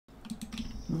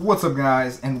What's up,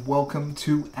 guys, and welcome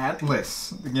to Atlas,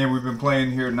 the game we've been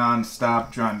playing here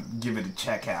non-stop, trying to give it a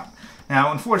check out.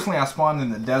 Now, unfortunately, I spawned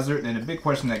in the desert, and a big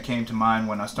question that came to mind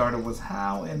when I started was,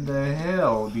 how in the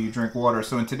hell do you drink water?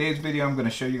 So in today's video, I'm going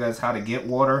to show you guys how to get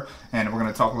water, and we're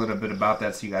going to talk a little bit about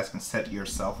that so you guys can set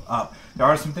yourself up. There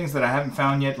are some things that I haven't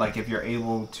found yet, like if you're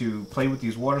able to play with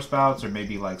these water spouts, or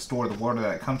maybe like store the water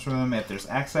that comes from them if there's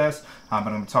access, but I'm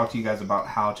going to talk to you guys about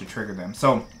how to trigger them.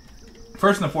 So,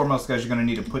 first and foremost, guys, you're going to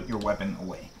need to put your weapon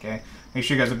away, okay? Make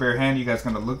sure you guys are barehanded. You guys are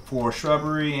going to look for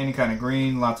shrubbery, any kind of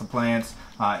green, lots of plants.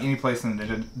 Any place in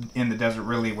the desert,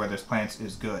 really, where there's plants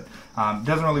is good.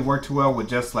 Doesn't really work too well with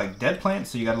just, like, dead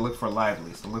plants, so you got to look for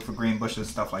lively. So look for green bushes,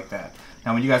 stuff like that.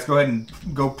 Now, when you guys go ahead and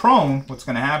go prone, what's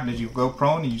going to happen is you go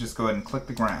prone and you just go ahead and click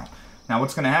the ground. Now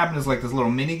what's going to happen is like this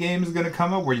little mini game is going to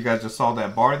come up where you guys just saw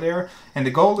that bar there. And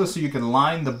the goal is so you can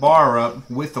line the bar up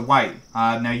with the white.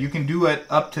 Now you can do it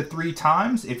up to 3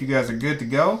 times if you guys are good to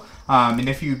go. And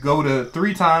if you go to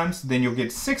 3 times, then you'll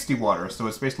get 60 water. So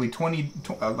it's basically 20,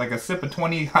 like a sip of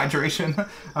 20 hydration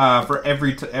for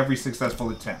every successful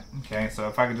attempt. Okay, so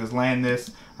if I could just land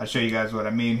this, I'll show you guys what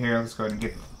I mean here. Let's go ahead and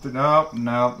get,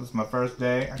 no, this is my first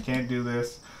day. I can't do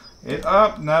this.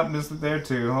 Nope, missed it there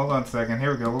too. Hold on a second. Here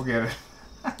we go. We'll get it.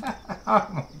 Oh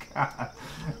my god.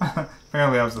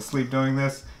 Apparently I was asleep doing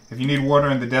this. If you need water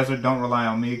in the desert, don't rely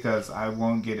on me because I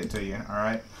won't get it to you.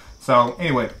 Alright? So,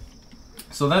 anyway.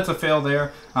 So that's a fail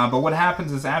there. But what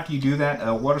happens is after you do that,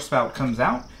 a water spout comes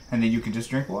out. And then you can just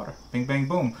drink water. Bing, bang,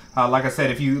 boom. Like I said,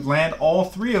 if you land all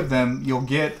 3 of them, you'll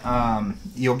get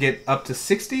up to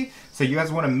 60. So you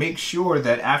guys want to make sure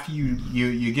that after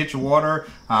you get your water,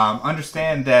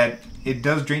 understand that it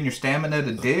does drain your stamina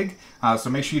to dig. So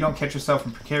make sure you don't catch yourself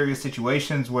in precarious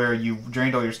situations where you've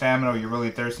drained all your stamina or you're really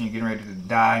thirsty and you're getting ready to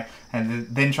die and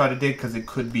then try to dig because it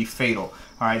could be fatal.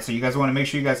 All right, so you guys want to make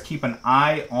sure you guys keep an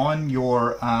eye on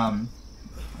your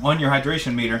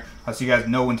hydration meter so you guys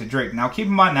know when to drink. Now keep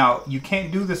in mind, now you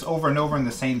can't do this over and over in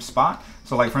the same spot.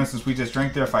 So like for instance, we just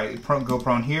drank there. If I go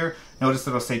prone here, notice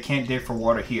it'll say can't dig for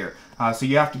water here. So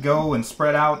you have to go and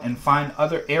spread out and find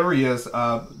other areas,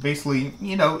 basically,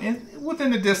 you know,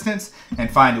 within the distance and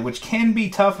find it, which can be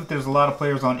tough if there's a lot of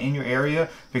players in your area,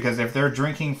 because if they're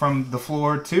drinking from the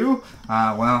floor too,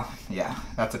 well, yeah,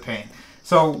 that's a pain.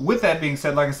 So with that being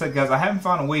said, like I said, guys, I haven't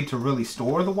found a way to really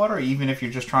store the water, even if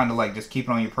you're just trying to like just keep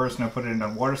it on your person or put it in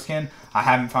a water skin. I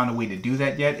haven't found a way to do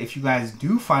that yet. If you guys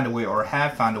do find a way or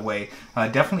have found a way,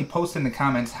 definitely post in the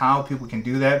comments how people can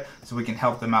do that so we can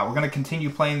help them out. We're going to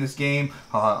continue playing this game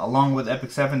along with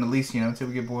Epic 7, at least, you know, until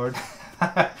we get bored.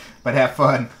 But have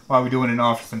fun while we're doing it, and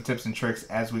offer some tips and tricks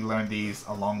as we learn these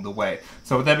along the way.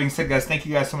 So with that being said, guys, thank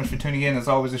you guys so much for tuning in. As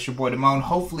always, it's your boy Demone.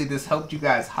 Hopefully this helped you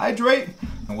guys hydrate,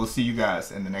 and we'll see you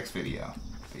guys in the next video.